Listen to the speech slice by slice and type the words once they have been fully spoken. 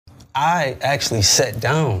I actually sat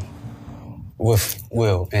down with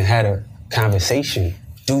Will and had a conversation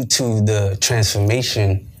due to the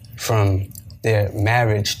transformation from their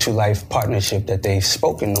marriage to life partnership that they've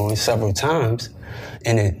spoken on several times,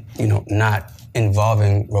 and it, not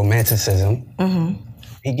involving romanticism.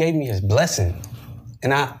 He gave me his blessing.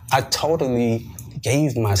 And I totally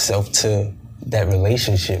gave myself to that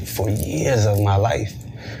relationship for years of my life,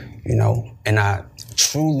 and I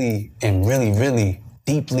truly and really, really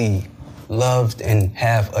deeply loved and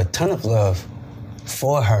have a ton of love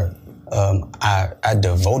for her. I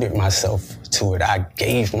devoted myself to it. I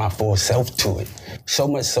gave my full self to it. So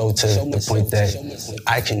much so to the point that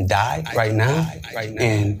I can die right now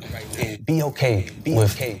and be okay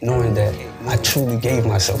with knowing that I truly gave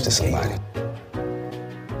myself to somebody.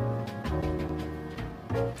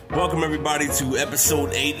 Welcome, everybody, to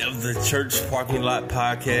episode 8 of the Church Parking Lot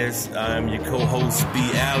Podcast. I'm your co-host,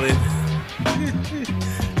 B. Allen,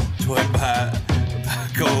 joined by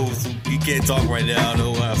co-host. He can't talk right now. I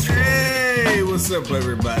don't know why. Hey, what's up,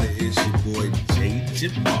 everybody? It's your boy, Jay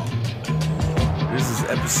Jamal. This is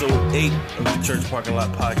episode 8 of the Church Parking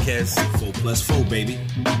Lot Podcast. 4+4, baby.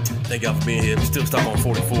 Thank y'all for being here. Still stuck on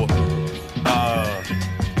 44.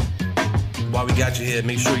 While we got you here,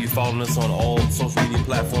 make sure you're following us on all social media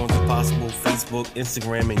platforms if possible. Facebook,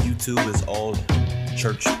 Instagram, and YouTube is all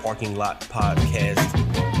Church Parking Lot Podcast.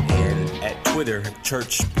 And at Twitter,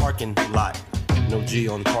 Church Parking Lot. No G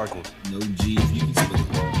on the parking. No G if you can spell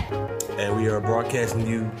it. And we are broadcasting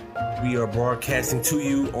to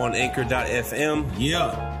you on Anchor.fm.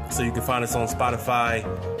 Yeah. So you can find us on Spotify,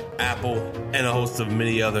 Apple, and a host of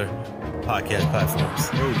many other podcast platforms.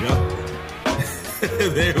 There we go.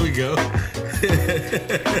 There we go.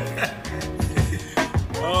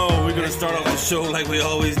 Oh, we're going to start off the show like we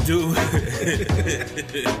always do.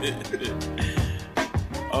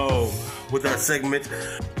 With our segment,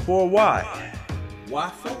 For Why? Why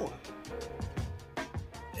for?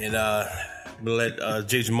 And we'll let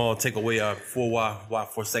Jay Jamal take away our For Why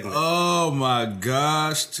For segment. Oh my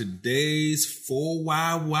gosh, today's For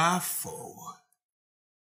Why For.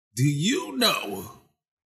 Do you know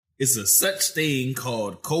it's a such thing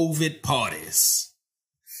called COVID parties?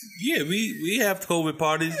 Yeah, we have COVID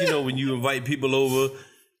parties. When you invite people over,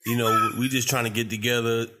 we just trying to get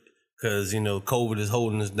together because, COVID is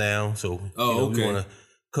holding us down. So, we want to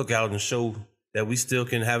cook out and show that we still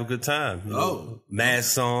can have a good time.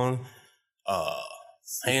 Masks on,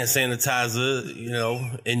 hand sanitizer,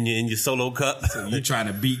 in your solo cup. So you're trying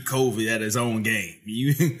to beat COVID at its own game.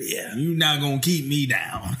 You're not going to keep me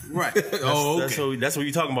down. Right. That's what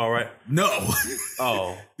you're talking about, right? No.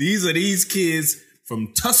 Oh. These are these kids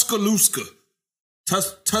from Tuscaloosa.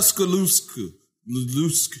 Tuscaloosa.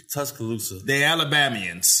 They're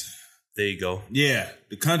Alabamians. There you go. Yeah,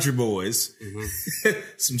 the country boys. Mm-hmm.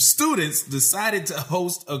 Some students decided to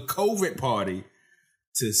host a COVID party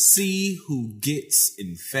to see who gets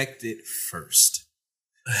infected first.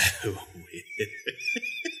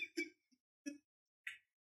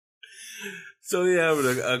 So they have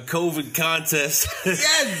a COVID contest.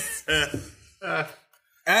 Yes.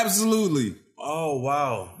 Absolutely. Oh,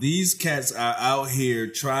 wow. These cats are out here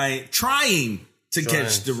trying to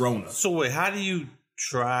catch the Rona. So wait, how do you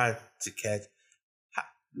try to catch?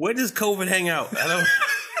 Where does COVID hang out? I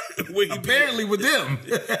don't. Apparently with them.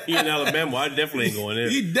 He in Alabama. I definitely ain't going there.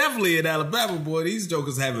 He definitely in Alabama, boy. These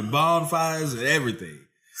jokers having bonfires and everything.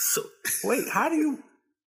 So wait, how do you?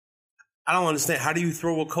 I don't understand. How do you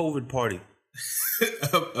throw a COVID party?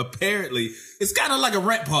 Apparently, it's kind of like a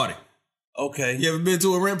rent party. Okay. You ever been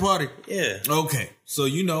to a rent party? Yeah. Okay. So,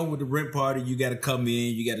 with the rent party, you got to come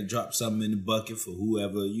in, you got to drop something in the bucket for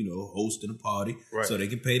whoever, hosting a party, right, so they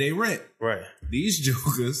can pay their rent. Right. These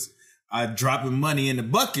jokers are dropping money in the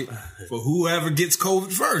bucket for whoever gets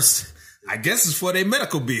COVID first. I guess it's for their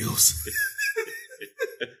medical bills.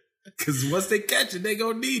 Because once they catch it, they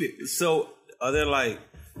gonna need it. So, are there like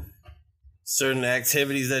certain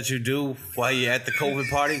activities that you do while you're at the COVID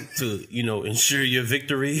party to, ensure your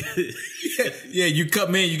victory? Yeah, you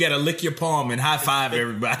come in, you got to lick your palm and high five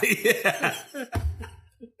everybody.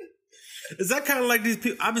 Is that kind of like these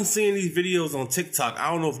people? I've been seeing these videos on TikTok. I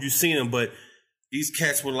don't know if you've seen them, but these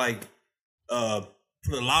cats would like put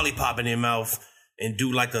a lollipop in their mouth and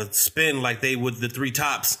do like a spin like they would the Three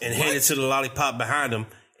Tops and hand it to the lollipop behind them,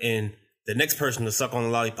 and the next person to suck on the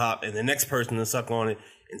lollipop and the next person to suck on it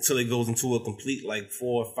until it goes into a complete like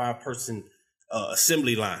 4 or 5 person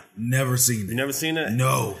assembly line. Never seen it. You never seen that?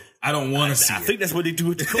 No, I don't want to see it. I think that's what they do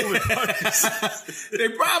with the COVID parties. They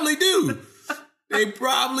probably do. They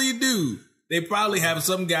probably do. They probably have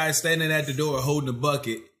some guy standing at the door holding a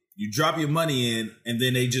bucket, You drop your money in, and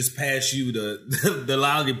then they just pass you the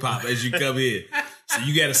lollipop as you come in. So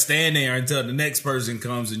you got to stand there until the next person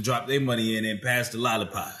comes and drop their money in and pass the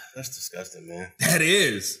lollipop. That's disgusting, man. That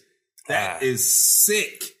is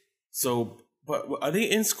sick. So, but are they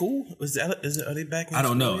in school? Are they back in school? I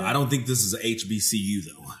don't know. Yet? I don't think this is an HBCU,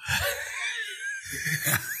 though.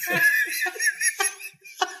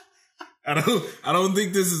 I don't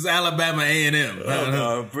think this is Alabama A&M.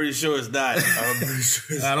 I'm pretty sure it's not.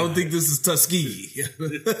 I don't think this is Tuskegee.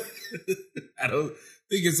 I don't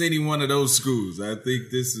think it's any one of those schools. I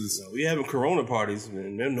think this is... We having Corona parties,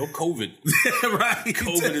 man. There's no COVID. Right.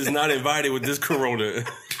 COVID is not invited with this Corona.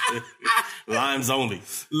 Limes only.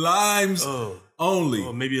 Limes only.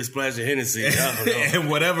 Or maybe a splash of Hennessy. I don't know. And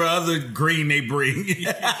whatever other green they bring.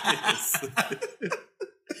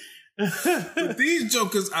 But these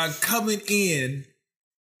jokers are coming in,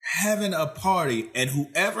 having a party, and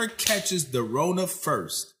whoever catches the Rona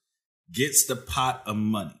first gets the pot of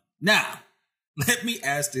money. Now, let me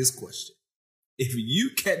ask this question. If you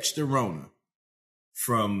catch the Rona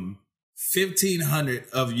from 1,500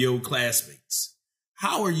 of your classmates,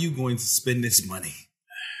 how are you going to spend this money?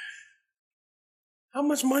 How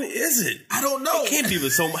much money is it? I don't know. It can't be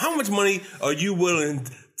so. How much money are you willing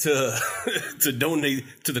to donate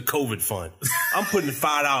to the COVID fund? I'm putting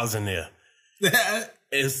 $5 in there.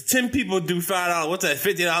 If 10 people do $5, what's that?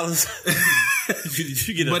 $50?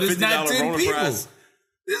 you get a but it's not 10 Rona people. prize.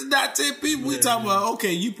 It's not 10 people. We talking about,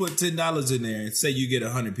 okay, you put $10 in there and say you get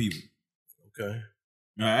 100 people. Okay.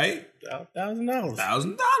 All right? $1,000.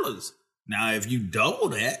 $1,000. Now, if you double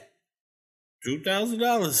that,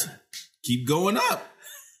 $2,000. Keep going up.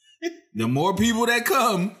 The more people that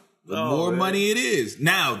come, the more money it is.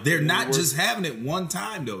 Now, they're not just having it one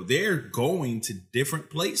time, though. They're going to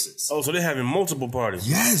different places. Oh, so they're having multiple parties.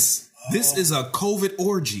 Yes. This is a COVID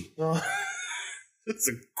orgy. It's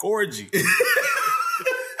a orgy.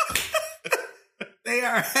 They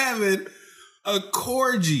are having a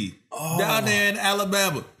corgy down there in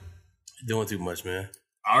Alabama. Doing too much, man.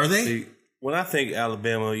 Are they? See, when I think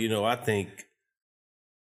Alabama, I think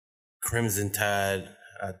Crimson Tide.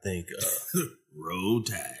 I think Roll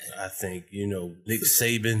Tide. I think Nick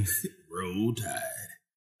Saban. Roll Tide.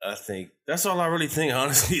 I think that's all I really think.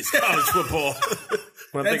 Honestly, is college football.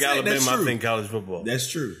 When I think Alabama, I think college football. That's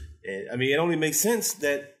true. And, I mean, it only makes sense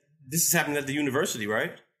that this is happening at the university,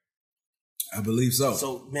 right? I believe so.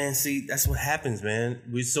 So, man, see, that's what happens, man.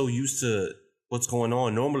 We're so used to what's going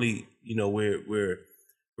on. Normally, we're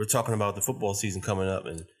talking about the football season coming up,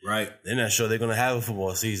 and right, they're not sure they're going to have a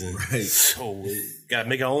football season. Right. So we got to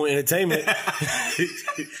make our own entertainment.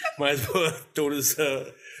 Might as well throw this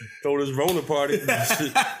Rona party.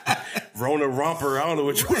 Rona romper. I don't know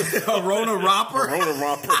which one. A Rona romper? Rona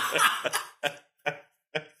romper.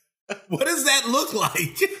 What does that look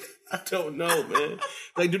like? I don't know, man.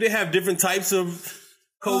 Like, do they have different types of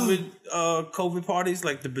COVID parties,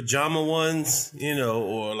 like the pajama ones,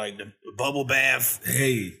 or like the bubble bath?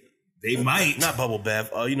 Hey, they might. Not bubble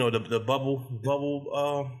bath. The bubble.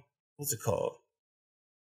 What's it called?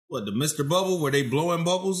 What, the Mr. Bubble, where they blowing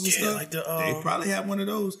bubbles and stuff? Like they probably have one of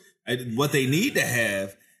those. What they need to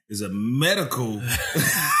have is a medical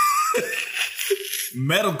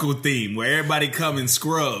theme where everybody come in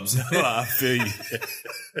scrubs. Oh, I feel you.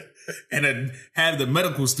 And have the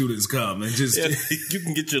medical students come and just... you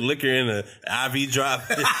can get your liquor in an IV drop.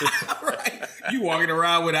 Right. You walking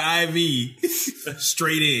around with an IV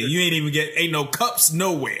straight in. You ain't no cups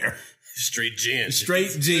nowhere. Straight gin.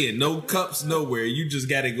 Straight gin. No cups nowhere. You just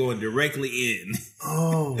got it going directly in.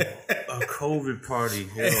 Oh, a COVID party.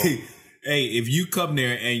 Hey, if you come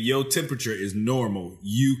there and your temperature is normal,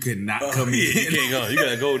 you cannot come in. You can't go. You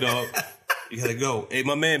gotta go, dog. You gotta go. Hey,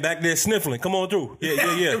 my man back there sniffling. Come on through.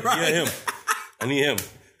 Yeah. Right. Yeah, him. I need him.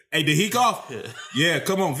 Hey, did he cough? Yeah,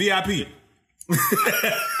 come on, VIP.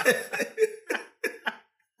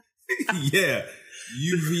 Yeah,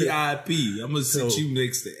 you VIP. I'm gonna sit you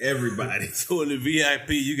next to everybody. So in the VIP,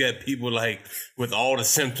 you got people like with all the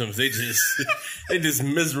symptoms. They just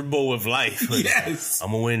miserable with life. Like, yes.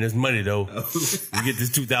 I'm gonna win this money though. You get this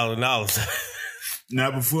 $2,000.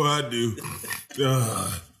 Not before I do.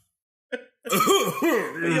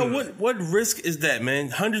 What risk is that, man?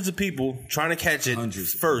 Hundreds of people trying to catch it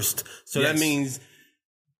first. So yes. That means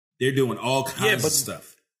they're doing all kinds of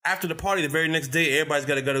stuff. After the party, the very next day, everybody's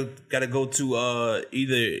gotta go to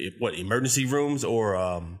either emergency rooms or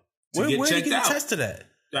where get do you checked get out. tested at?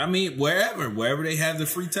 I mean, wherever they have the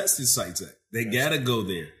free testing sites at, they gotta go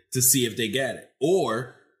there to see if they got it,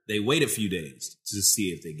 or they wait a few days to see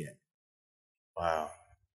if they get it. Wow,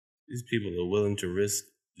 these people are willing to risk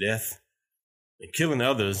death And killing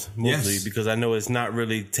others, mostly, Yes. because I know it's not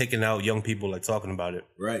really taking out young people like talking about it.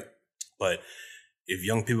 Right. But if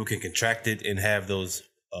young people can contract it and have those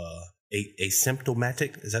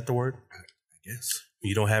asymptomatic, is that the word? I guess.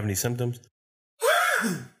 You don't have any symptoms?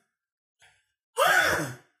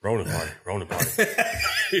 Rona party.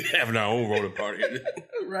 We're having our own Rona party.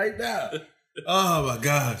 Right now. Oh my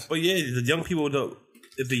gosh. But yeah, the young people don't.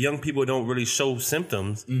 If the young people don't really show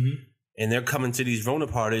symptoms, and they're coming to these Rona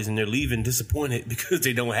parties and they're leaving disappointed because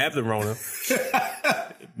they don't have the Rona,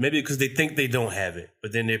 maybe because they think they don't have it,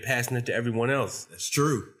 but then they're passing it to everyone else. That's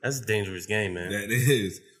true. That's a dangerous game, man. That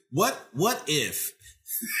is. What if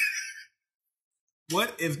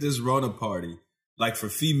what if this Rona party, like for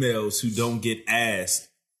females who don't get asked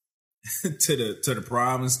to the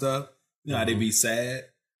prom and stuff, you know how they be sad?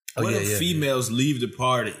 What if females leave the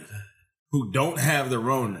party who don't have the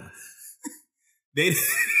Rona? They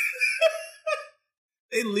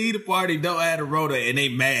leave the party, don't have the Rona, and they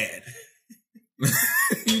mad.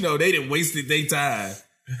 You know, they done wasted their time.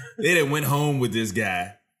 They done went home with this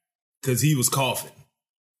guy because he was coughing.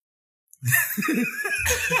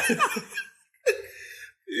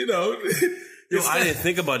 You know, Yo, I didn't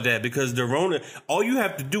think about that because the Rona, all you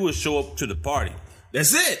have to do is show up to the party.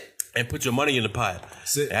 That's it. And put your money in the pot.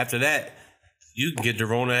 That's it. After that, you can get the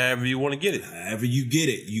Rona however you want to get it. However you get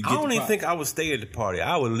it, you get I don't the even pot. think I would stay at the party.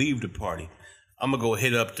 I would leave the party. I'm going to go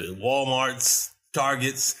hit up the Walmarts,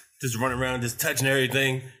 Targets, just run around just touching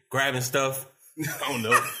everything, grabbing stuff. I don't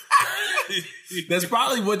know. That's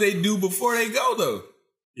probably what they do before they go, though.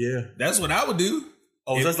 Yeah. That's what I would do.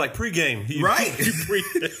 Oh, that's like pregame. Right.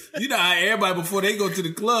 You know how everybody, before they go to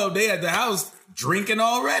the club, they at the house drinking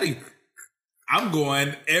already. I'm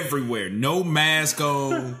going everywhere. No mask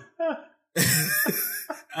on.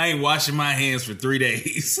 I ain't washing my hands for 3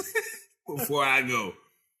 days before I go.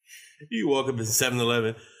 You walk up in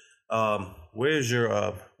 7-Eleven. Where's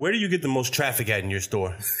your, where do you get the most traffic at in your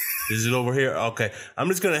store? Is it over here? Okay. I'm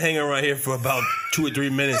just going to hang around here for about 2 or 3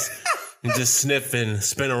 minutes and just sniff and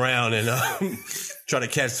spin around and try to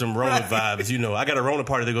catch some Rona vibes. You know, I got a Rona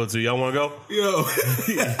party to go to. Y'all want to go? Yo.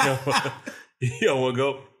 Y'all want to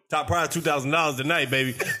go? Top prize $2,000 tonight,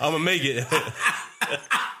 baby. I'm going to make it.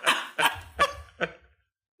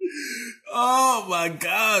 Oh, my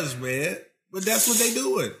gosh, man. But that's what they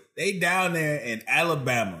doing. They down there in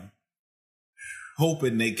Alabama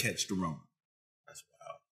hoping they catch the Rona. That's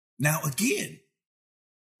wild. Now, again,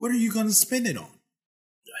 what are you going to spend it on?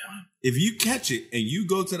 If you catch it and you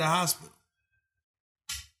go to the hospital.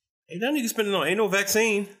 Ain't nothing you can spend it on. Ain't no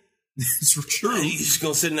vaccine. It's true. You just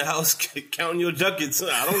going to sit in the house counting your ducats.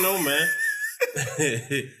 I don't know, man.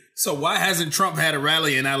 So why hasn't Trump had a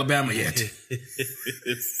rally in Alabama yet?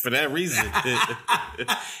 For that reason.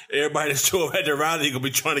 Everybody that show up at the rally going to be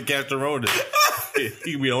trying to catch the Rona.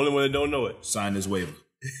 He can be the only one that don't know it. Sign this waiver.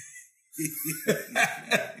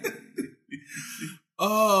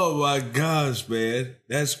 Oh my gosh, man.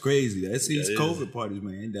 That's crazy. That's these COVID parties,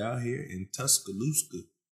 man, down here in Tuscaloosa.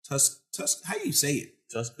 How you say it?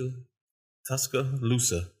 Tuscaloosa.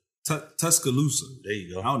 Tuscaloosa. There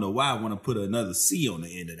you go. I don't know why I want to put another C on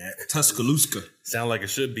the end of that. Tuscaloosa. Sound like it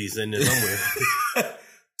should be sitting there somewhere.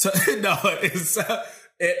 No,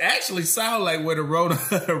 it actually sounds like where the Rona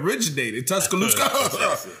originated. Tuscaloosa.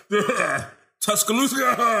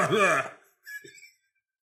 Tuscaloosa.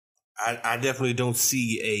 I definitely don't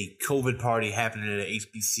see a COVID party happening at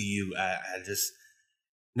HBCU. I just,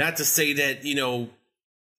 not to say that, you know,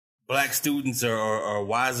 black students are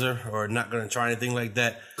wiser or not going to try anything like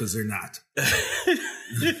that. Because they're not.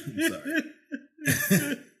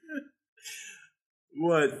 Sorry.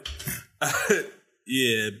 What?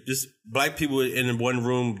 Yeah, just black people in one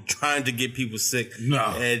room trying to get people sick.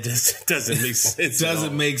 No. It just doesn't make sense. It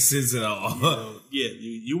doesn't make sense at all. You know, yeah,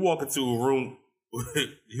 you walk into a room.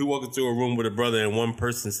 You walk into a room with a brother and one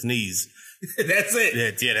person sneeze. That's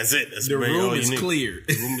it. Yeah, that's it. That's the room is cleared.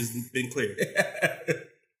 The room has been cleared.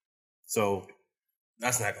 So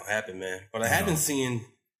that's not gonna happen, man. But I have been seeing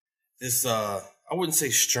this. I wouldn't say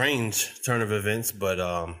strange turn of events, but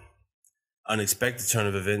unexpected turn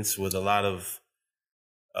of events with a lot of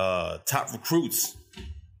top recruits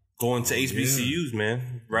going to HBCUs,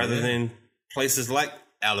 man, rather than places like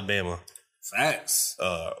Alabama. Facts.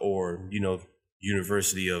 Or, you know,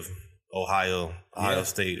 University of Ohio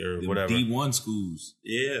State or whatever. D1 schools.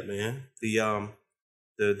 Yeah, man.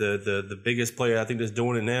 The biggest player I think that's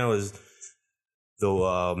doing it now is the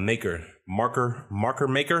marker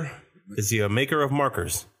maker. Is he a maker of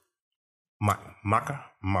markers? Marker.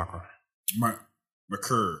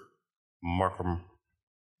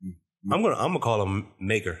 I'm gonna call him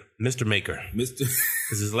Maker, Mr. Maker, Mr.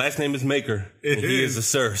 because his last name is Maker, and he is a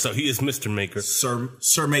sir, so he is Mr. Maker,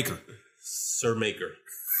 Sir Maker, Sir Maker,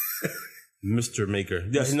 Mr. Maker.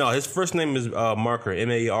 Yeah, no, his first name is Marker,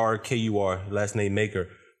 Markur. Last name Maker.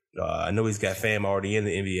 I know he's got fam already in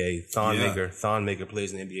the NBA. Thon Maker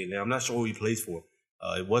plays in the NBA now. I'm not sure who he plays for.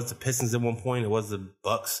 It was the Pistons at one point. It was the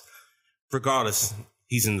Bucks. Regardless,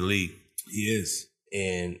 he's in the league. He is,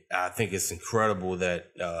 and I think it's incredible that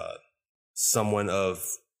someone of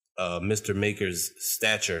Mr. Maker's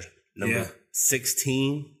stature, number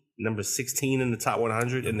 16 in the top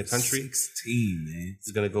 100 in the country. 16, man.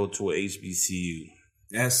 Is going to go to a HBCU.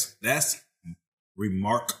 That's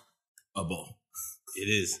remarkable. It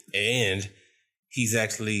is. And he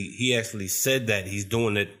actually said that he's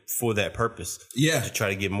doing it for that purpose. Yeah. To try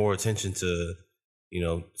to get more attention to,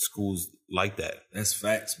 schools like that. That's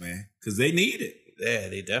facts, man. Because they need it. Yeah,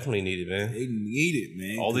 they definitely need it, man. They need it,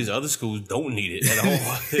 man. All these other schools don't need it at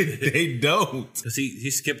all. They don't. Because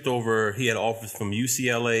he skipped over, he had offers from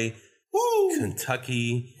UCLA, Woo.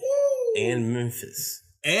 Kentucky, Woo. and Memphis.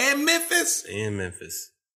 And Memphis?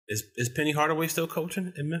 Is Penny Hardaway still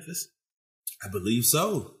coaching in Memphis? I believe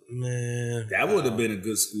so. Man. That would have been a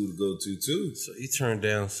good school to go to, too. So he turned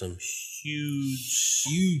down some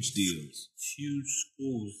huge deals. Huge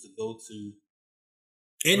schools to go to.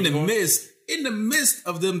 In the midst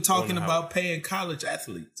of them talking about paying college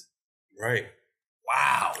athletes. Right.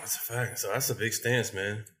 Wow. That's a fact. So that's a big stance,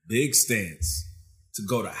 man. Big stance. To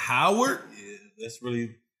go to Howard? Yeah, that's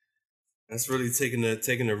really taking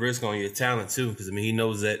the risk on your talent too, because he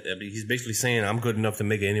knows that. He's basically saying I'm good enough to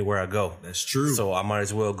make it anywhere I go. That's true. So I might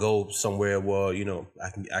as well go somewhere where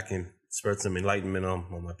I can spread some enlightenment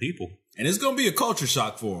on my people. And it's gonna be a culture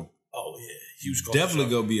shock for him. Oh yeah, huge culture definitely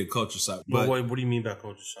shock. Gonna be a culture shock. But what do you mean by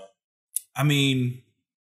culture shock? I mean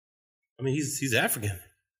he's African.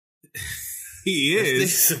 He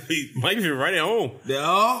is. He might be right at home.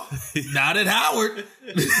 No, not at Howard.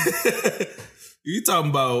 You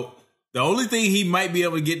talking about the only thing he might be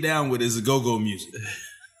able to get down with is the go-go music.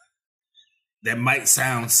 That might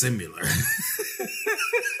sound similar.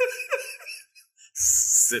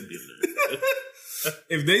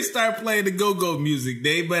 If they start playing the go-go music,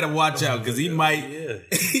 they better watch out because he might. Yeah,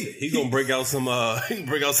 he gonna break out some.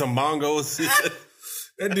 Bongos.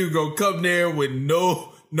 That dude gonna come there with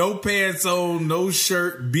no pants on, no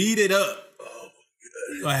shirt, beat it up.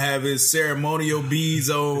 Gonna have his ceremonial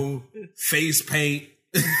beads on, face paint.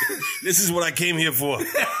 This is what I came here for.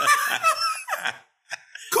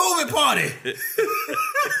 COVID party.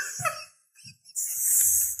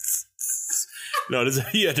 No,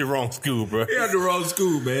 he at the wrong school, bro. He at the wrong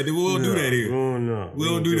school, man. We won't do that here. Oh, no. We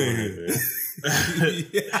don't do that here.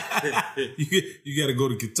 You got to go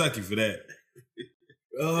to Kentucky for that.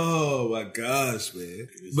 Oh, my gosh, man.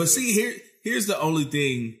 But see, here's the only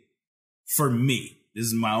thing for me. This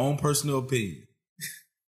is my own personal opinion.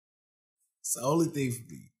 It's the only thing for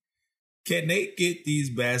me. Can they get these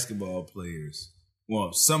basketball players,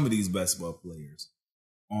 well, some of these basketball players,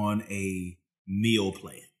 on a meal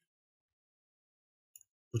plan?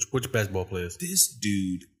 Which basketball players? This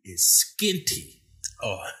dude is skinty.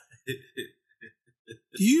 Oh.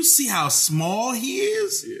 Do you see how small he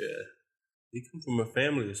is? Yeah. He come from a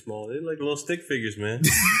family that's small. They're like little stick figures, man.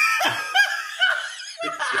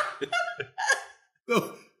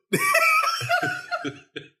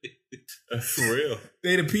 For real.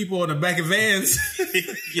 They the people on the back of vans.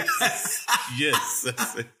 Yes.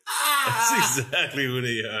 That's exactly who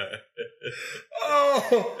they are.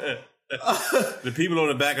 Oh. The people on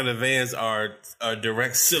the back of the vans are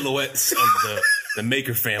direct silhouettes of the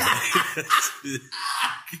Maker family.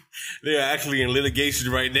 They are actually in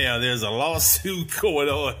litigation right now. There's a lawsuit going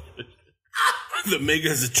on. The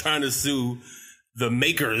Makers are trying to sue the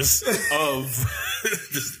makers of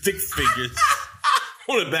the stick figures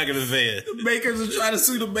on the back of the van. The Makers are trying to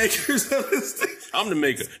sue the makers of the stick. I'm the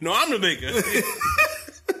maker. No, I'm the maker.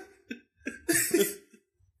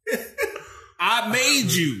 I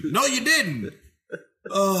made you. No, you didn't.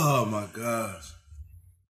 Oh, my gosh.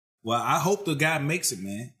 Well, I hope the guy makes it,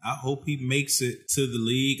 man. I hope he makes it to the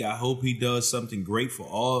league. I hope he does something great for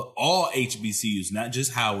all HBCUs, not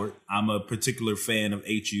just Howard. I'm a particular fan of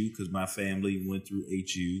HU because my family went through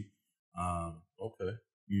HU. Okay.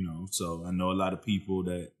 So I know a lot of people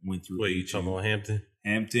that went through HU. You talking about Hampton?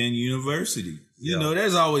 Hampton University. You know,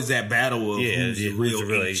 there's always that battle of who's the real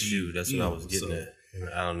HU. That's what I was getting at.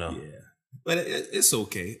 I don't know. Yeah. But it's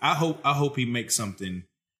okay. I hope he makes something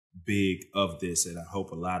big of this, and I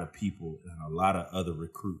hope a lot of people and a lot of other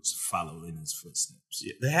recruits follow in his footsteps.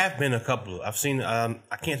 Yeah, there have been a couple. I've seen. I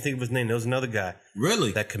can't think of his name. There was another guy.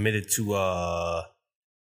 Really? That committed to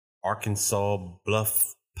Arkansas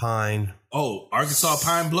Bluff Pine. Oh, Arkansas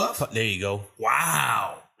Pine Bluff? There you go.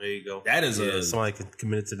 Wow. There you go. That is somebody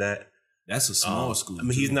committed to that. That's a small school. I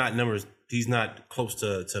mean, he's not close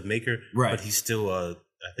to Maker, right? But he's still I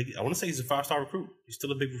want to say he's a 5-star recruit. He's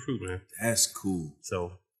still a big recruit, man. That's cool.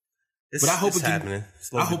 So, but I hope happening.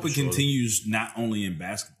 I hope it continues not only in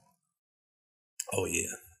basketball. Oh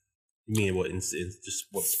yeah. You mean what in just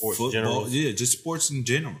what sports Football, in general? Yeah, just sports in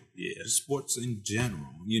general. Yeah, just sports in general.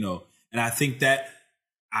 And I think that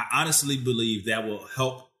I honestly believe that will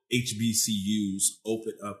help HBCUs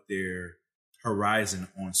open up their horizon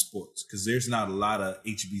on sports, because there's not a lot of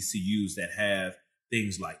HBCUs that have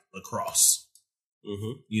things like lacrosse.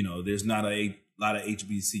 Mm-hmm. There's not a lot of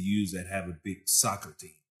HBCUs that have a big soccer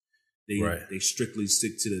team. They strictly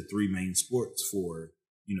stick to the 3 main sports for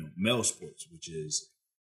male sports, which is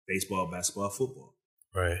baseball, basketball, football.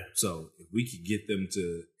 Right. So if we could get them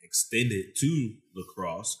to extend it to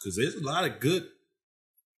lacrosse, because there's a lot of good,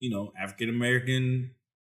 African American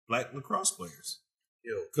black lacrosse players.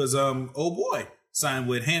 Because old boy signed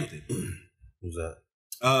with Hampton. Who's that?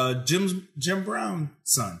 Jim Brown's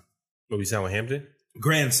son. Oh, he signed with Hampton?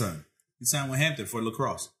 Grandson. He signed with Hampton for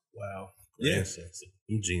lacrosse. Wow. Grandson.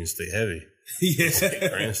 Yeah. Genes stay heavy. Yeah.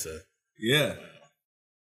 Grandson. Yeah.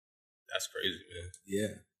 That's crazy, man.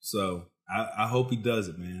 Yeah. So I hope he does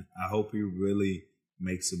it, man. I hope he really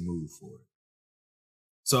makes a move for it.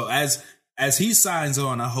 So as he signs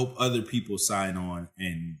on, I hope other people sign on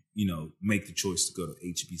and, make the choice to go to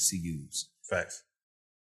HBCUs. Facts.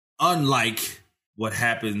 Unlike what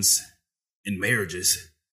happens in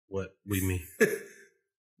marriages. What we mean?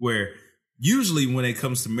 Where usually when it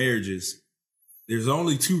comes to marriages, there's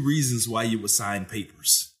only 2 reasons why you would sign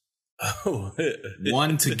papers. Oh.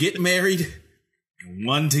 One to get married and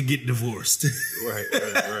one to get divorced. Right.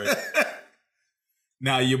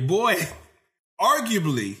 Now, your boy,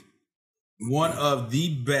 arguably one of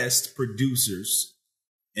the best producers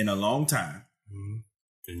in a long time.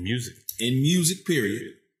 In music.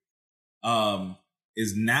 Period.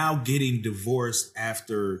 Is now getting divorced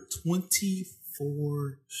after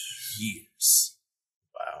 24 years.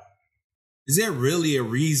 Wow. Is there really a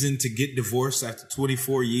reason to get divorced after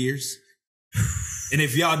 24 years? And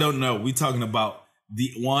if y'all don't know, we talking about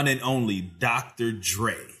the one and only Dr.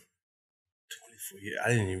 Dre. 24 years.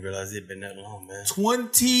 I didn't even realize it'd been that long, man.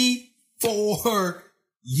 24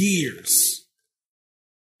 years.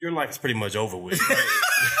 Your life is pretty much over with, right?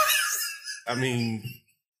 I mean,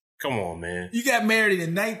 come on, man. You got married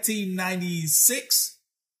in 1996?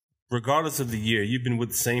 Regardless of the year, you've been with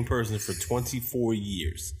the same person for 24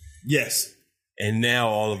 years. Yes. And now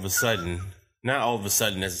all of a sudden, not all of a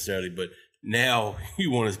sudden necessarily, but now you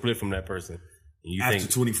want to split from that person. And you after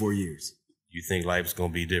 24 years. You think life's going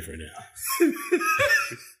to be different now.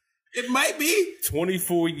 It might be.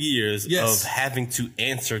 24 years of having to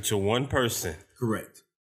answer to one person. Correct.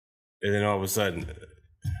 And then all of a sudden,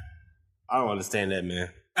 I don't understand that, man.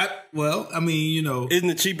 Isn't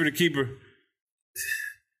it cheaper to keep her?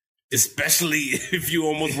 Especially if you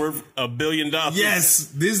almost worth $1 billion. Yes,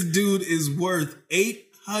 this dude is worth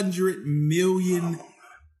 $800 million.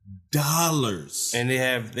 And they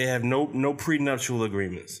have no prenuptial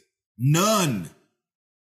agreements. None.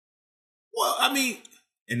 Well,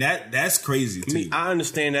 and that's crazy too. I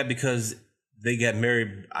understand that because they got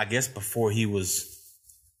married, I guess, before he was.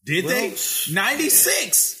 Did they?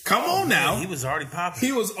 96. Come on now. He was already popping.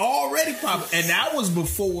 And that was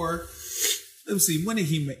before. Let me see. When did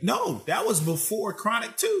he make? No, that was before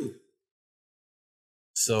Chronic 2.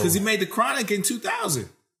 So, because he made the Chronic in 2000.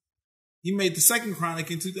 He made the second Chronic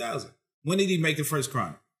in 2000. When did he make the first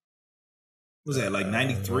Chronic? Was that like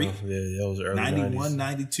 93? Yeah, that was early 91, 90s.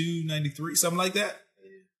 92, 93, something like that?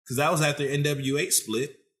 Because that was after NWA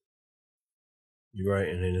split. You're right.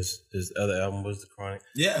 And then his other album was The Chronic.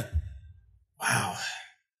 Yeah. Wow.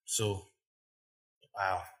 So,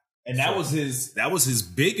 wow. And that was his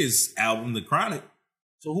biggest album, The Chronic.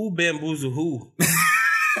 So who bamboozled who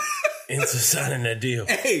into signing that deal?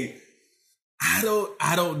 Hey, I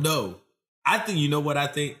don't know. I think, you know what I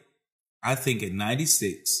think? I think in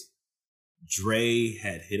 96, Dre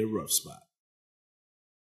had hit a rough spot.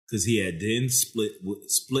 Because he had then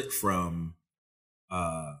split from,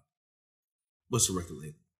 what's the record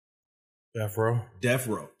label? Death Row? Death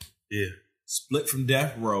Row. Yeah. Split from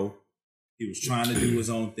Death Row. He was trying to do his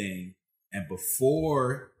own thing. And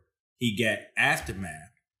before he got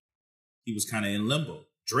Aftermath, he was kind of in limbo.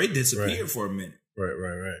 Dre disappeared for a minute.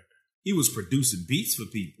 Right. He was producing beats for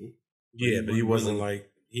people. But he wasn't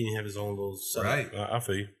like, he didn't have his own little setup. Right. I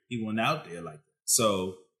feel you. He went out there like that.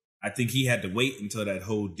 So I think he had to wait until that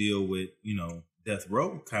whole deal with, Death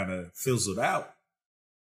Row kind of fizzled out.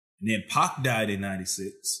 And then Pac died in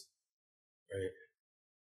 96. Right.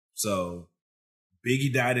 So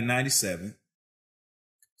Biggie died in 97.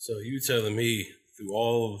 So you telling me through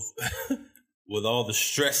all of, with all the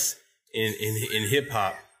stress in hip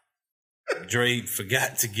hop, Dre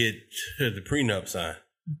forgot to get the prenup signed.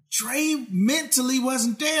 Dre mentally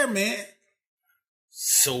wasn't there, man.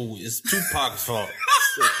 So it's Tupac's fault.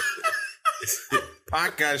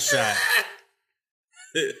 Pac got shot.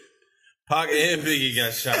 Pac and Biggie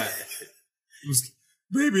got shot.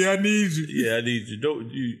 Baby, I need you. Yeah, I need you. Don't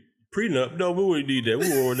you prenup? No, we wouldn't need that.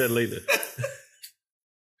 We'll work on that later.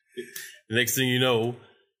 The next thing you know,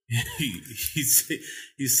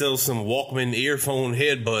 he sells some Walkman earphone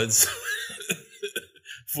headbuds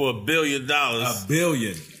for $1 billion. $1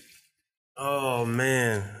 billion. Oh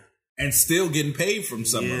man. And still getting paid from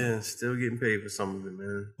some of it. Yeah, still getting paid for some of it,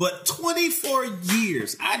 man. But 24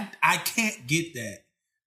 years, I can't get that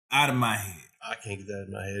out of my head. I can't get that out of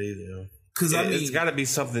my head either. Because I mean, it's got to be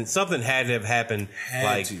something. Something had to have happened,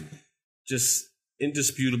 just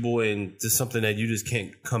indisputable, and just something that you just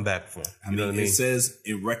can't come back from. You know what I mean? It says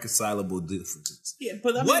irreconcilable differences. Yeah,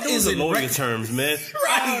 but I mean, what those is are lawyer terms, man?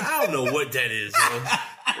 Right. I don't know what that is.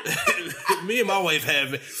 Me and my wife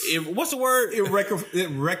have what's the word?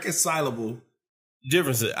 Irreconcilable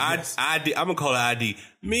differences. Yes. ID. I'm gonna call it ID.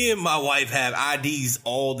 Me and my wife have IDs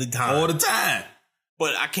all the time. All the time.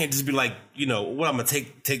 But I can't just be like, I'm gonna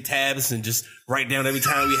take tabs and just write down every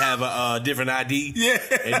time we have a different ID. Yeah.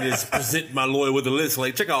 And just present my lawyer with a list.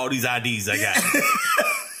 Like, check out all these IDs I got.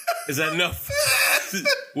 Is that enough?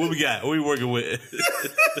 What we got? What we working with?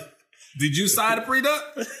 Did you sign a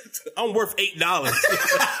prenup? I'm worth $8.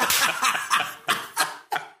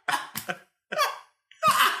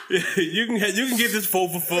 You can get this 4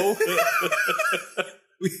 for 4.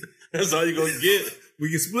 That's all you're gonna get. We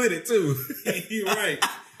can split it too. You're right.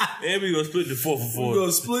 And we're gonna split the 4 for 4. We're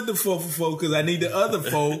gonna split the 4 for 4 because I need the other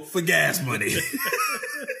 4 for gas money.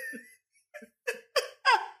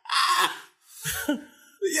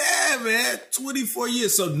 Yeah, man. 24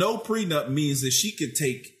 years. So no prenup means that she could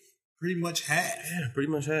take pretty much half. Yeah, pretty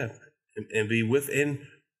much half. And be within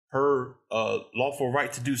her lawful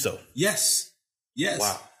right to do so. Yes. Yes.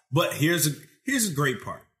 Wow. But here's a great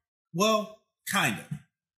part. Well, kind of.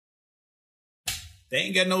 They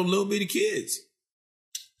ain't got no little bitty kids.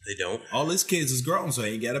 They don't. All his kids is grown, so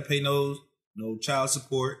he ain't got to pay no child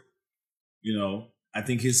support. I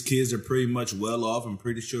think his kids are pretty much well off. I'm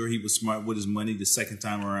pretty sure he was smart with his money the second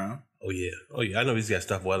time around. Oh yeah. I know he's got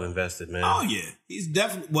stuff well invested, man. Oh yeah, he's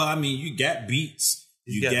definitely. Well, I mean, you got Beats.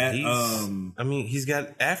 He's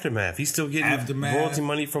got Aftermath. He's still getting Aftermath. royalty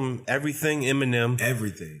money from everything Eminem.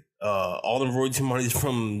 Everything. All the royalty money is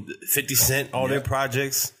from 50 Cent. All their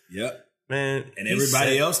projects. Yep. Man, and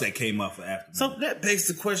everybody else that came up for Aftermath. So that begs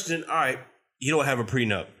the question, all right, you don't have a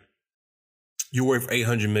prenup. You're worth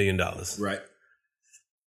 $800 million. Right.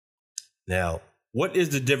 Now, what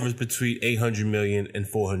is the difference between $800 million and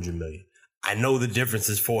 $400 million? I know the difference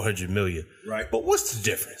is $400 million. Right. But what's the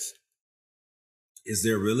difference? Is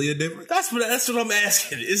there really a difference? That's what I'm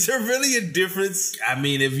asking. Is there really a difference? I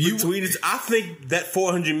mean, if you between it, I think that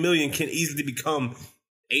 $400 million can easily become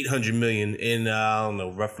 $800 million in I don't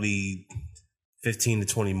know, roughly 15 to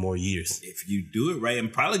 20 more years. If you do it right,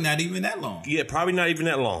 and probably not even that long. Yeah, probably not even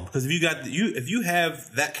that long. Because if you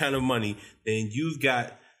have that kind of money, then you've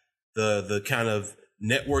got the kind of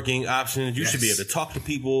networking options. You should be able to talk to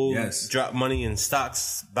people, drop money in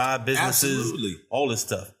stocks, buy businesses, all this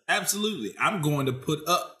stuff. Absolutely. I'm going to put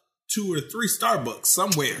up 2 or 3 Starbucks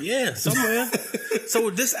somewhere. Yeah, somewhere. So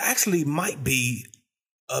this actually might be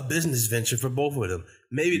a business venture for both of them.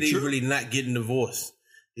 Maybe they really not getting divorced.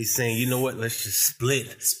 He's saying, you know what? Let's just split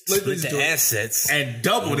the assets and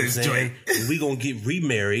double this joint. We gonna get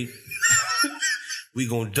remarried. We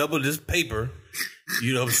gonna double this paper.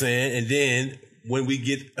 You know what I'm saying? And then when we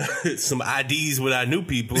get some IDs with our new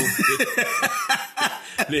people,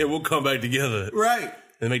 then we'll come back together, right,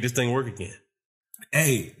 and make this thing work again.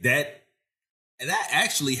 Hey, that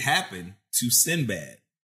actually happened to Sinbad.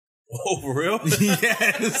 Oh, for real?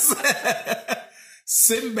 Yes.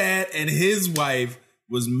 Sinbad and his wife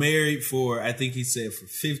was married for, I think he said, for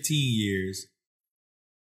 15 years.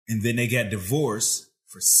 And then they got divorced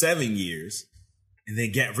for 7 years. And they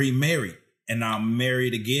got remarried. And now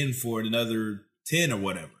married again for another 10 or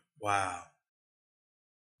whatever. Wow.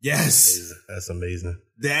 Yes. That's amazing.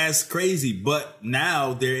 That's crazy. But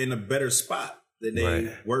now they're in a better spot than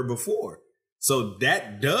they were before. So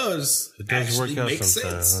that does actually work out make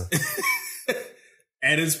sense. Huh?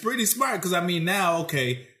 And it's pretty smart because, I mean, now,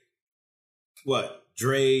 okay, what?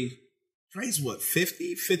 Dre's what,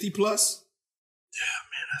 50 plus? Yeah,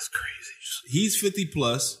 man, that's crazy. He's 50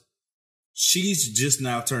 plus. she's just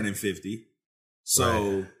now turning 50.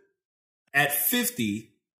 So at 50,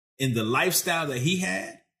 in the lifestyle that he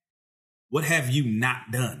had, what have you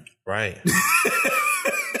not done? Right.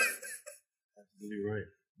 You're right.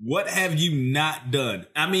 What have you not done?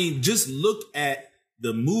 I mean, just look at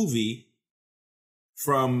the movie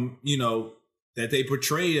from, that they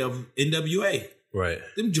portray of NWA. Right.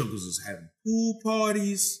 Them jokers was having pool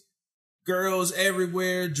parties, girls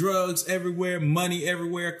everywhere, drugs everywhere, money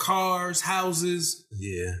everywhere, cars, houses.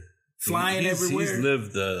 Yeah. Flying everywhere. He's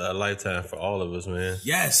lived a lifetime for all of us, man.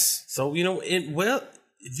 Yes. So,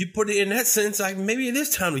 if you put it in that sense, like maybe it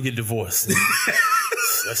is time to get divorced.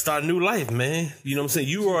 Let's start a new life, man. You know what I'm saying?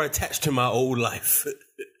 You are attached to my old life.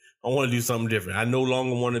 I want to do something different. I no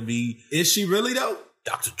longer want to be. Is she really though?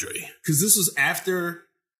 Dr. Dre. Because this was after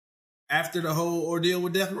the whole ordeal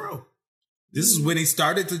with Death Row. This is when he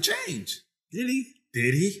started to change. Did he?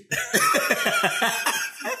 Did he?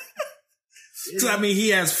 Because I mean, he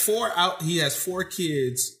has 4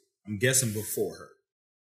 kids. I'm guessing before her.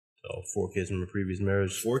 Oh, 4 kids from a previous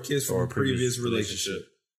marriage. 4 kids from a previous relationship,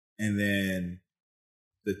 and then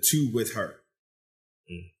the 2 with her.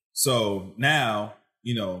 So now,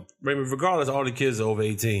 regardless, all the kids are over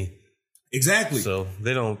 18. Exactly. So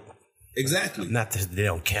they don't. Exactly. Not that they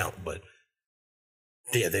don't count, but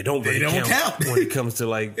yeah, they don't really count when it comes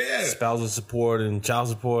to spousal support and child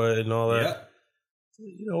support and all that. Yeah.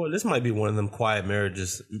 You know what? This might be one of them quiet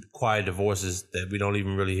marriages, quiet divorces that we don't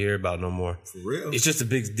even really hear about no more. For real. It's just a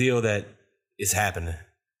big deal that it's happening.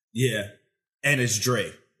 Yeah. And it's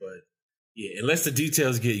Dre. But yeah, unless the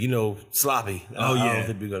details get, sloppy. I don't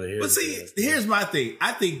think we're going to hear it. But see, here's my thing.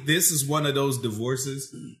 I think this is one of those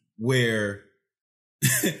divorces where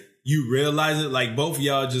you realize it, like both of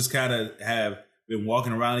y'all just kind of have been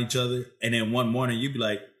walking around each other. And then one morning you'd be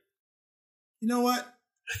like, you know what?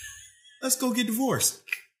 Let's go get divorced.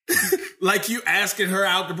 Like you asking her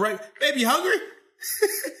out to break. Baby, you hungry?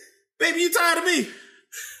 Baby, you tired of me?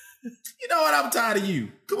 You know what? I'm tired of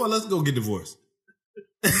you. Come on, let's go get divorced.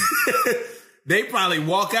 They probably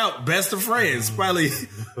walk out best of friends. Probably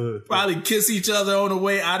kiss each other on the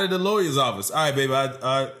way out of the lawyer's office. All right, baby,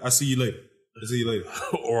 I'll see you later. I'll see you later.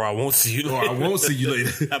 Or I won't see you later. Or I won't see you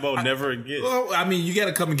later. How about never again? Well, I mean, you got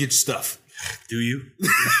to come and get your stuff. Do you?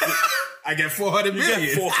 I got $400 million.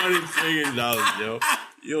 You got $400 million, yo.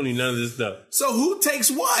 You don't need none of this stuff. So who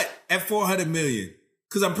takes what at $400 million?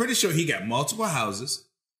 Because I'm pretty sure he got multiple houses.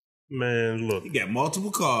 Man, look. He got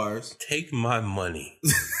multiple cars. Take my money.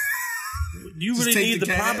 You really need the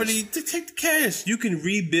property to take the cash. You can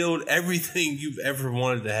rebuild everything you've ever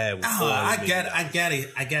wanted to have. With I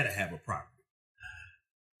gotta have a property.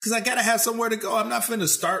 Because I gotta have somewhere to go. I'm not finna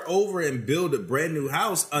start over and build a brand new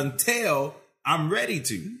house until I'm ready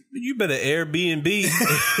to. You better Airbnb.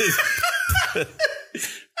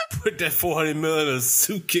 Put that $400 million in a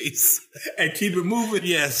suitcase and keep it moving.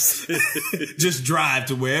 Yes. Just drive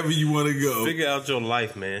to wherever you want to go. Figure out your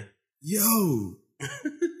life, man. Yo,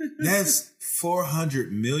 that's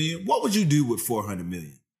 $400 million. What would you do with $400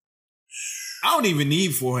 million? I don't even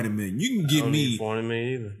need $400 million. You can give me $400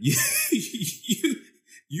 million either.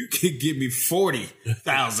 You can give me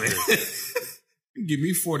 40,000. Give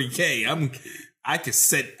me 40K. I can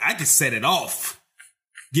set it off.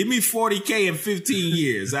 Give me 40K in 15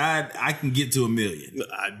 years. I can get to $1 million.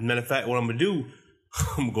 Matter of fact, what I'm gonna do,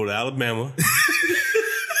 I'm gonna go to Alabama.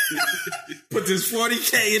 Put this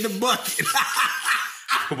 40K in the bucket.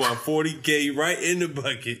 Come on, 40K right in the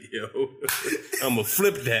bucket, yo. I'm gonna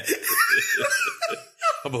flip that.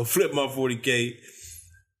 I'm gonna flip my 40K.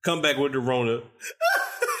 Come back with the Rona.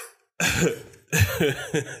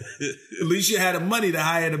 At least you had the money to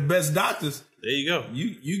hire the best doctors. There you go.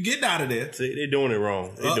 You getting out of there. See, they're doing it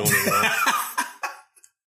wrong. They're doing it wrong.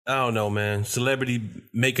 I don't know, man. Celebrity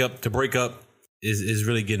makeup to break up is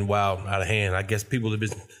really getting wild out of hand. I guess people have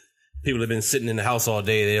been sitting in the house all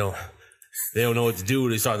day. They don't know what to do.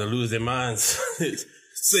 They start to lose their minds.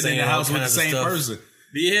 Sitting in the house with the same person.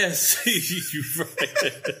 Yes, you're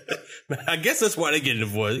right. I guess that's why they get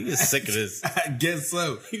divorced. They get sick of this. I guess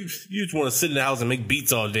so. You just want to sit in the house and make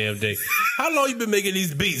beats all damn day. How long you been making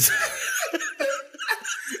these beats?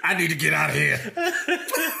 I need to get out of here.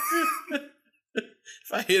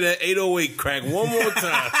 If I hear that 808 crack one more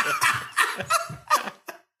time.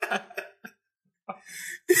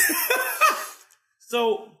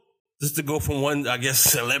 So, just to go from one, I guess,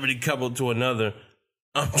 celebrity couple to another,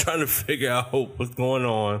 I'm trying to figure out what's going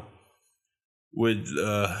on with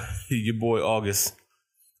your boy August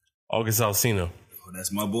Alsina. Oh,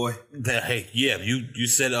 that's my boy? Hey, yeah, you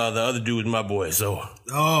said the other dude was my boy, so.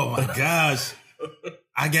 Oh, my gosh.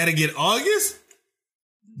 I got to get August?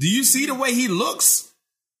 Do you see the way he looks?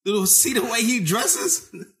 See the way he dresses?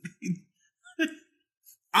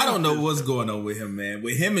 I don't know what's going on with him, man.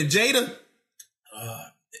 With him and Jada?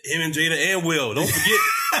 Him and Jada and Will. Don't forget.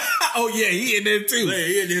 Oh, yeah, he in there too. Yeah,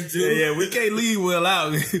 he in there too. Yeah, we can't leave Will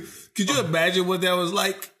out. Could you imagine what that was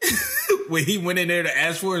like when he went in there to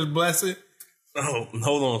ask for his blessing? Oh,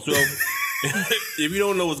 hold on. So, if you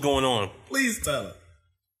don't know what's going on, please tell us.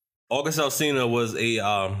 August Alsina was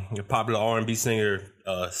a popular R&B singer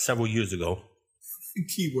several years ago.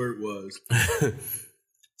 Keyword was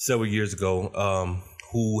several years ago,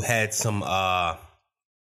 who had some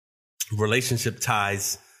relationship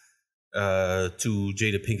ties to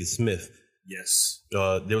Jada Pinkett Smith. Yes.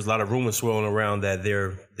 There was a lot of rumors swirling around that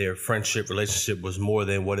their friendship relationship was more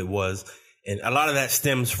than what it was, and a lot of that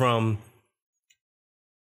stems from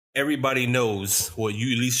everybody knows, or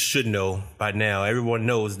you at least should know by now. Everyone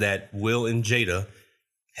knows that Will and Jada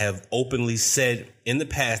have openly said in the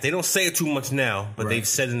past, they don't say it too much now, but they've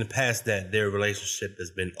said in the past that their relationship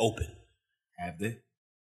has been open. Have they?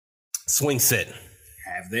 Swing set.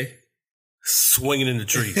 Have they? Swinging in the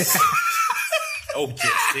trees. Oh,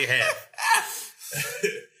 yes, they have.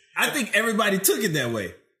 I think everybody took it that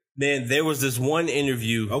way. Man, there was this one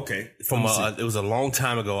interview. Okay. From it was a long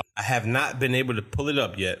time ago. I have not been able to pull it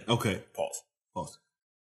up yet. Okay. Pause.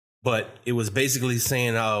 But it was basically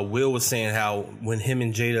saying, Will was saying how when him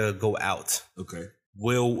and Jada go out, okay,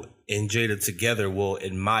 Will and Jada together will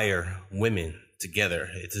admire women together.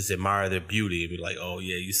 It just admire their beauty and be like, oh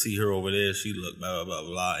yeah, you see her over there, she look blah blah blah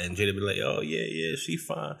blah, and Jada be like, oh yeah, she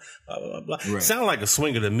fine, blah blah blah. Right. Sound like a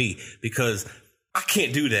swinger to me because I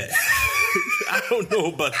can't do that. I don't know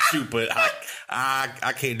about you, but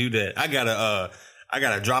I can't do that. I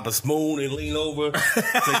gotta drop a spoon and lean over to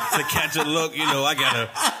catch a look. You know, I gotta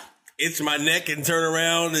itch my neck and turn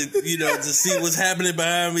around and to see what's happening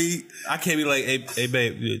behind me. I can't be like, hey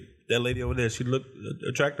babe, that lady over there, she look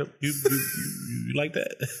attractive. You like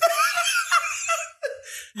that?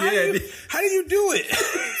 Yeah. How do you do it?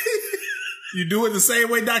 You do it the same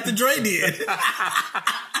way Dr. Dre did.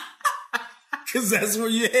 Because that's where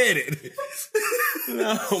you're headed.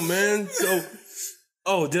 No, man.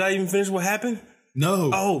 So, did I even finish what happened? No.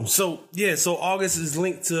 Oh, so August is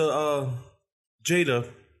linked to Jada,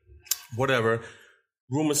 whatever.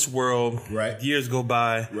 Rumors swirl. Right. Years go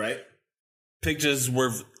by. Right. Pictures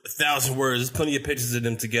worth 1,000 words. There's plenty of pictures of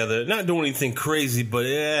them together. Not doing anything crazy, but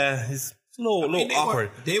yeah, it's a little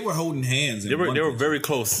awkward. They were holding hands. They were very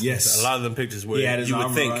close. Yes. A lot of them pictures were. Yeah, you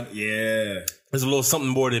would think. Yeah. There's a little something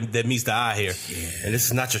more that meets the eye here. Yeah. And this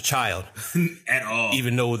is not your child. At all.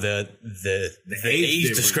 Even though the age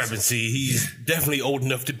discrepancy, he's definitely old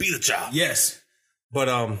enough to be the child. Yes.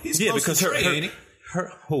 But he's because to Trey,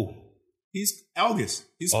 her who? He's August.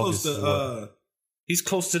 He's close to he's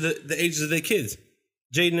close to the ages of their kids.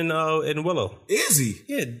 Jaden and Willow. Is he?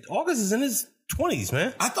 Yeah, August is in his 20s,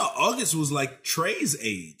 man. I thought August was like Trey's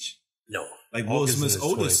age. No. Like Will Smith's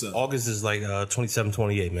oldest son. August is like 27,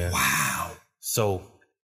 28, man. Wow. So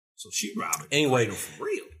she robbed the anyway, cradle for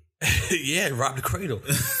real. Yeah, robbed the cradle.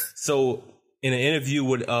 So in an interview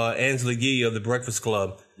with Angela Yee of the Breakfast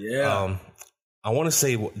Club, I want to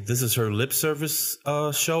say this is her lip service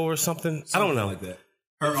show or something. I don't know. Like that.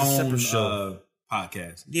 Her own show.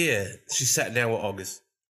 Podcast. Yeah, she sat down with August,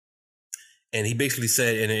 and he basically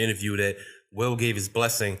said in an interview that Will gave his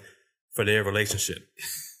blessing for their relationship.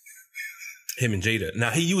 Him and Jada. Now,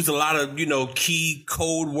 he used a lot of, key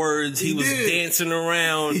code words. He was dancing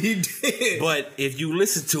around. He did. But if you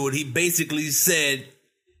listen to it, he basically said,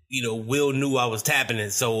 Will knew I was tapping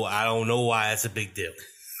it, so I don't know why it's a big deal.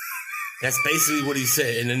 That's basically what he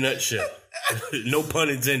said in a nutshell. No pun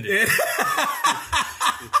intended.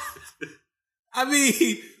 I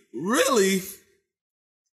mean, really?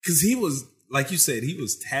 Because he was, like you said, he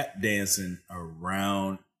was tap dancing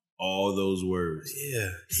around all those words.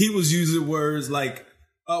 Yeah. He was using words like,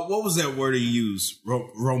 what was that word he used?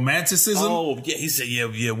 Romanticism? Oh, yeah. He said,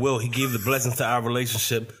 yeah, Will, he gave the blessings to our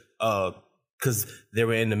relationship because they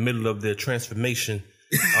were in the middle of their transformation.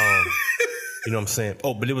 You know what I'm saying?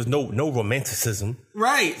 Oh, but there was no romanticism.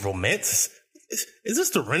 Right. Is this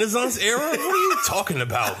the Renaissance era? What are you talking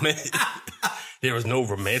about, man? There was no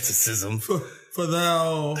romanticism. For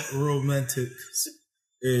thou romantic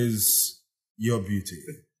is your beauty.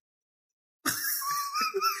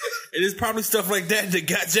 It is probably stuff like that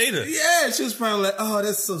got Jada. Yeah, she was probably like, oh,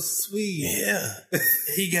 that's so sweet. Yeah.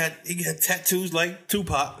 He got tattoos like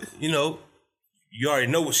Tupac. You already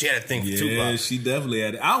know what she had to think for Tupac. Yeah, she definitely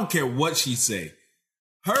had it. I don't care what she say.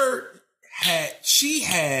 She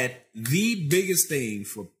had the biggest thing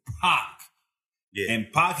for Pac. Yeah.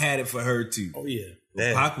 And Pac had it for her too. Oh, yeah.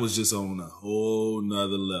 Pac was just on a whole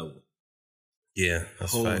nother level. Yeah,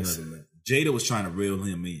 that's Whole facts. nother level. Jada was trying to reel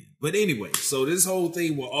him in. But anyway, so this whole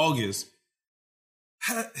thing with August,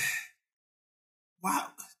 wow.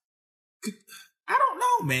 I don't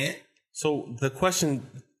know, man. So the question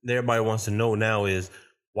that everybody wants to know now is,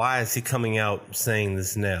 why is he coming out saying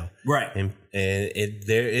this now? Right. And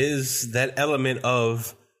there is that element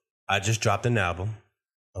of, I just dropped an album.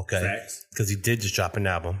 Okay. Facts. Because he did just drop an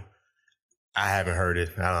album. I haven't heard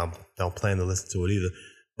it. I don't plan to listen to it either.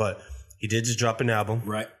 But he did just drop an album.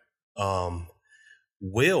 Right.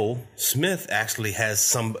 Will Smith actually has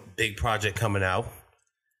some big project coming out.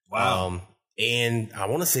 Wow. And I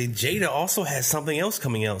want to say Jada also has something else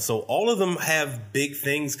coming out. So all of them have big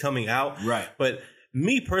things coming out. Right. But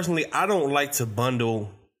me personally, I don't like to bundle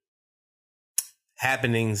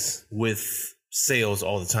happenings with sales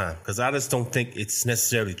all the time because I just don't think it's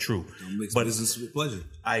necessarily true. Don't mix But business with pleasure.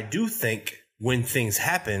 I do think when things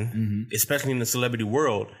happen, especially in the celebrity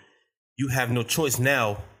world, you have no choice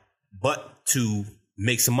now but to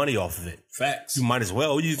make some money off of it. Facts. You might as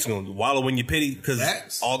well. You just gonna wallow in your pity because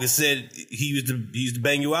Facts. August said he used to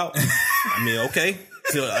bang you out. I mean, okay.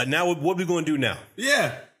 So now what are we gonna do now?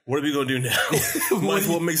 Yeah. What are we gonna do now? Might as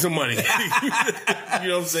well make some money. You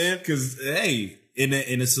know what I'm saying? Because hey, in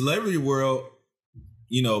the celebrity world,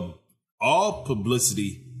 you know, all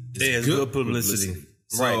publicity is good publicity.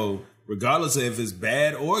 So regardless of if it's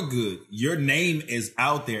bad or good, your name is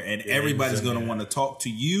out there, and everybody's going to want to talk to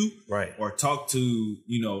you, Right. Or talk to,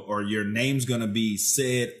 you know, or your name's going to be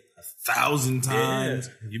said 1,000 times.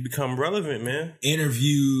 Yeah. You become relevant, man.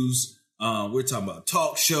 Interviews. We're talking about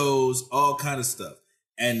talk shows, all kind of stuff.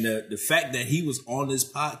 And the fact that he was on this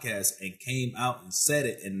podcast and came out and said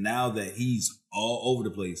it, and now that he's all over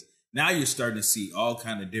the place, now you're starting to see all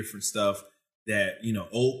kind of different stuff that, you know,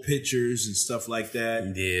 old pictures and stuff like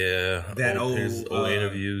that. Yeah. That old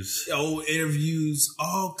interviews. Old interviews,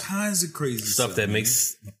 all kinds of crazy Stuff that man.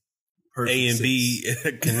 makes Perfect A and sense. B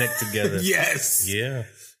connect together. Yes. Yeah.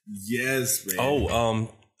 Yes, man.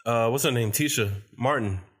 What's her name? Tisha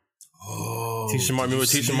Martin. Oh. Tisha Martin. Remember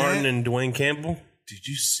Tisha Martin and Dwayne Campbell? Did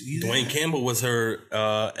you see that? Dwayne Campbell was her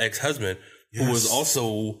ex-husband, who was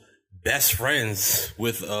also best friends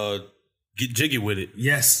with Get Jiggy With It,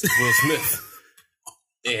 Yes. Will Smith.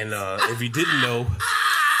 And if you didn't know,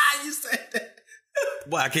 You said that.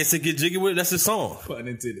 well, I can't say Get Jiggy With It. That's his song. Pun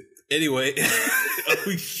intended. Anyway,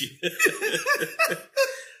 oh shit.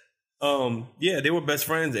 Yeah, they were best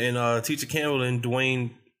friends, and Tisha Campbell and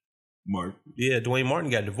Dwayne Martin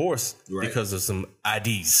got divorced because of some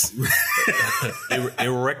IDs.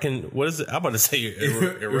 What is it? I'm about to say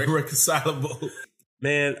Irreconcilable.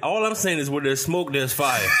 Man, all I'm saying is where there's smoke, there's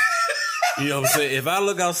fire. You know what I'm saying? If I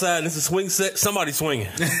look outside and it's a swing set, somebody's swinging.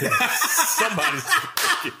 Somebody's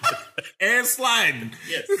swinging. And sliding.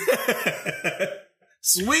 Yes.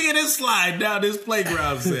 Swinging and sliding down this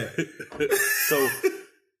playground set. So,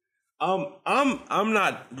 I'm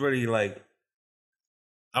not really like,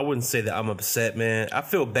 I wouldn't say that I'm upset, man. I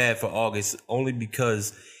feel bad for August only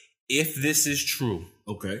because if this is true,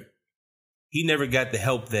 Okay. he never got the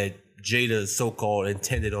help that Jada so-called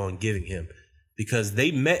intended on giving him because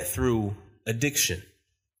they met through addiction.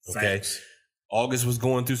 Okay. Facts. August was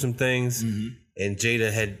going through some things and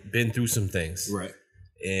Jada had been through some things. Right.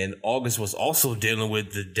 And August was also dealing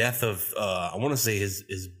with the death of, I want to say his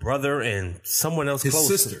brother and someone else His close.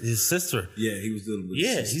 sister. His sister. Yeah, he was dealing with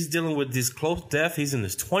He's dealing with this close death. He's in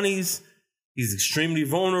his 20s. He's extremely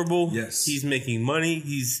vulnerable. Yes. He's making money.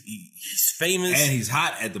 He's famous. And he's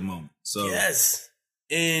hot at the moment. So Yes.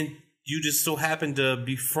 And you just so happen to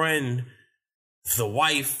befriend the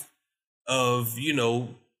wife of, you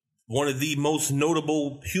know, one of the most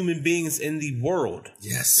notable human beings in the world.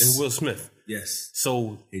 Yes. And Will Smith. Yes.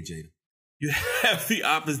 So Hey Jada. you have the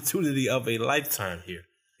opportunity of a lifetime here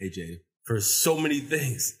Hey Jada. for so many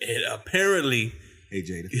things. And apparently Hey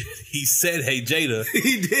Jada. he said, "Hey Jada,"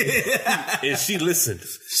 He did. and she listened.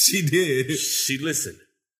 She did. She listened.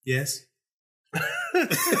 Yes.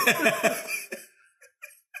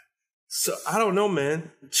 So I don't know,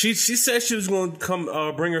 man. She said she was going to come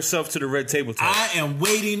bring herself to the red table talk. I am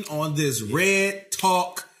waiting on this red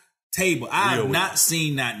talk table. I have not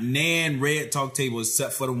seen that Nan red talk table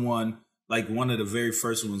except for the one, like one of the very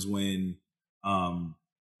first ones when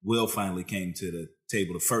Will finally came to the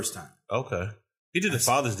table the first time. Okay. He did the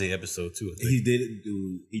Father's Day episode too, I think. He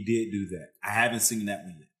did do that. I haven't seen that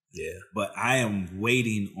one yet. Yeah. But I am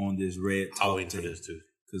waiting on this red I'll talk wait for table this too.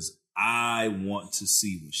 because I want to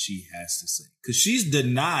see what she has to say. Because she's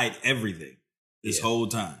denied everything this whole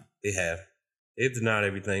time. They have. They've denied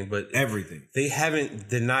everything, but Everything. they haven't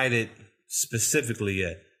denied it specifically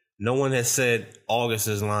yet. No one has said August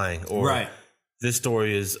is lying or Right. this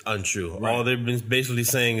story is untrue. Right. All they've been basically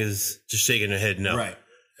saying is just shaking their head no. Right.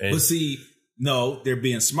 And But see, no, they're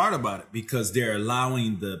being smart about it because they're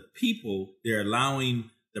allowing the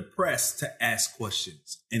press to ask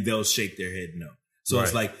questions and they'll shake their head no. So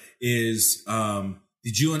it's like,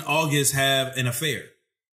 did you and August have an affair?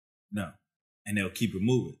 No. And they'll keep it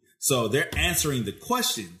moving. So they're answering the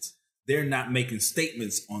questions. They're not making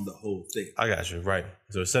statements on the whole thing. I got you. Right.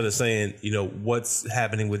 So instead of saying, what's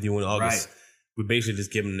happening with you in August, we basically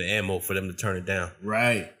just give them the ammo for them to turn it down.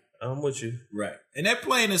 Right. I'm with you. Right. And they're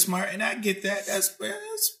playing it smart, and I get that. That's pretty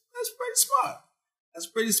smart. That's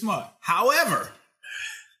pretty smart. However,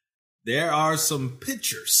 there are some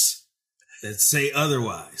pictures that say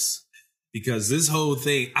otherwise. Because this whole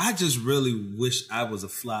thing, I just really wish I was a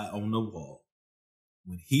fly on the wall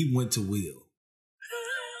when he went to Will.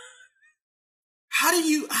 How do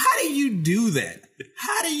you do that?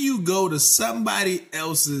 How do you go to somebody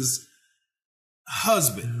else's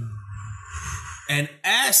husband and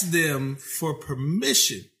ask them for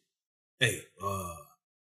permission? Hey, I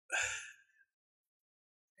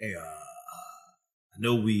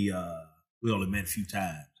know we only met a few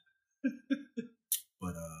times,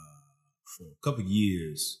 but for a couple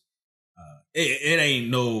years, it ain't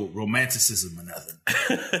no romanticism or nothing.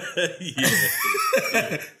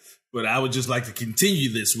 But I would just like to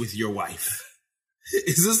continue this with your wife.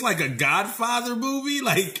 Is this like a Godfather movie?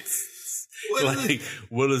 Like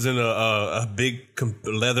Will is in a big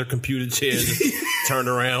leather computer chair, just turned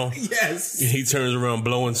around. Yes. He turns around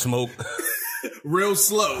blowing smoke. Real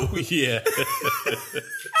slow. Yeah.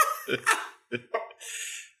 I'm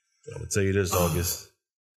going to tell you this, August.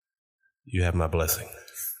 You have my blessing.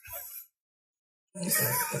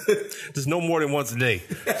 Just no more than once a day.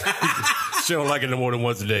 She don't like it no more than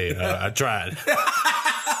once a day. I tried.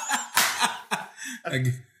 I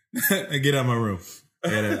get out of my room.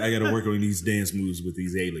 I gotta work on these dance moves with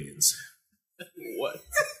these aliens. What?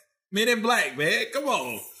 Men in Black, man. Come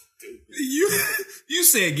on. You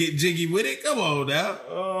said get jiggy with it. Come on now.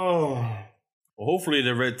 Oh. Well, hopefully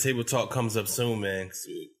the Red Table Talk comes up soon, man. 'Cause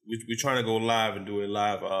we're trying to go live and do a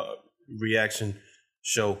live reaction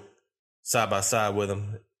show side by side with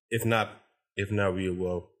them. If not, we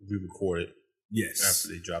will re-record it. Yes. After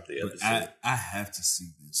they drop the But episode. I have to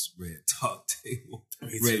see this Red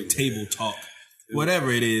Table Talk.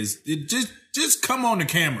 Whatever it is. Just come on the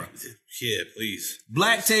camera. Yeah, please.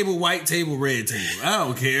 Black table, white table, red table. I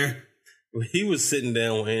don't care. He was sitting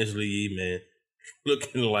down with Angela Yee, man,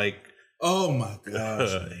 looking like... Oh, my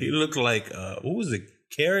gosh. He looked like, what was it,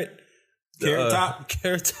 Carrot? Carrot Top?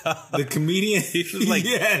 Carrot Top. The comedian? He was like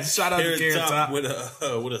yeah, shout out to Carrot Top. With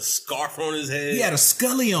a scarf on his head. He had a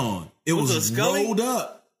Scully on. It was a Scully? rolled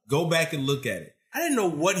up. Go back and look at it. I didn't know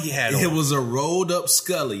what he had on. It was a rolled up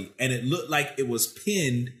Scully, and it looked like it was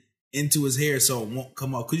pinned into his hair so it won't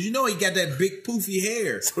come off. Because he got that big poofy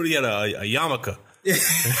hair. So he had a yarmulke. Big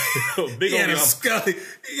Big he had old a yarmulke. Scully.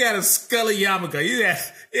 He had a Scully yarmulke. He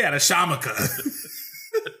had a shamaka.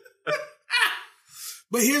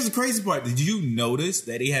 But here's the crazy part. Did you notice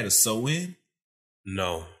that he had a sew-in?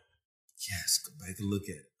 No. Yes, go back and look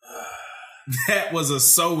at it. That was a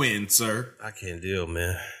sew-in, sir. I can't deal,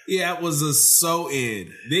 man. Yeah, it was a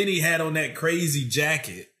sew-in. Then he had on that crazy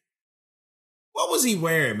jacket. What was he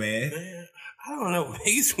wearing, man? Man, I don't know.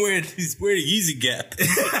 He's wearing Yeezy Gap.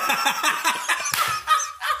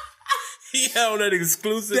 He had on that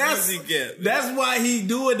exclusive Yeezy Gap. That's why he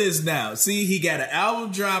doing this now. See, he got an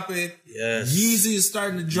album dropping. Yes. Yeezy is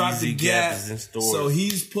starting to drop the Yeezy Gap. Gap is in stores. So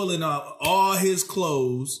he's pulling out all his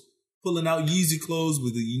clothes, pulling out Yeezy clothes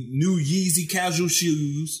with the new Yeezy casual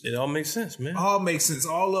shoes. It all makes sense, man. All makes sense.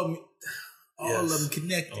 All of them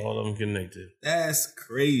connected. All of them connected. That's And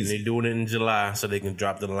crazy. they're doing it in July so they can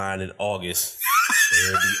drop the line in August.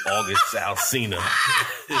 It'll be August Alsina.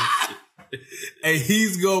 And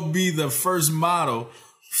he's going to be the first model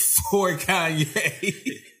for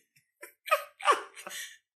Kanye.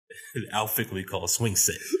 An outfit we call swing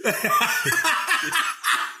set.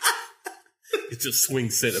 It's a swing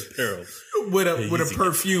set apparel. with a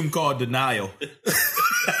perfume called Denial.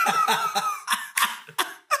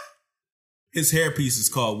 His hairpiece is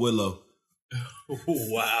called Willow.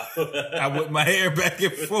 Wow. I whip my hair back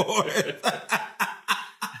and forth.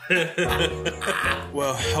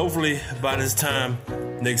 Well, hopefully by this time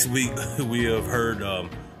next week, we have heard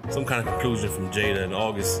some kind of conclusion from Jada and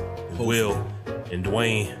August, and Will, and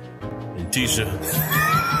Dwayne, and Tisha.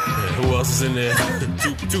 And who else is in there?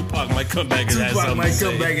 Tupac might come back and ask Tupac something might to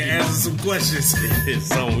come say. back and answer some questions. It's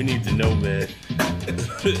something we need to know, man.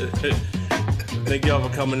 Thank y'all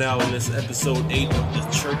for coming out on this episode 8 of the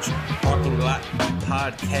Church Parking Lot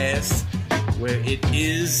Podcast. where it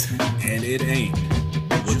is and it ain't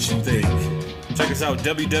what you think. Check us out,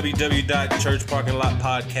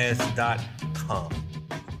 www.churchparkinglotpodcast.com. I'm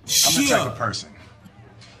the type of person,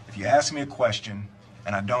 if you ask me a question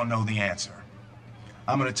and I don't know the answer,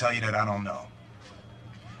 I'm going to tell you that I don't know.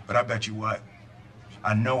 But I bet you what?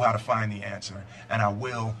 I know how to find the answer, and I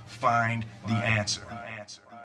will find the answer.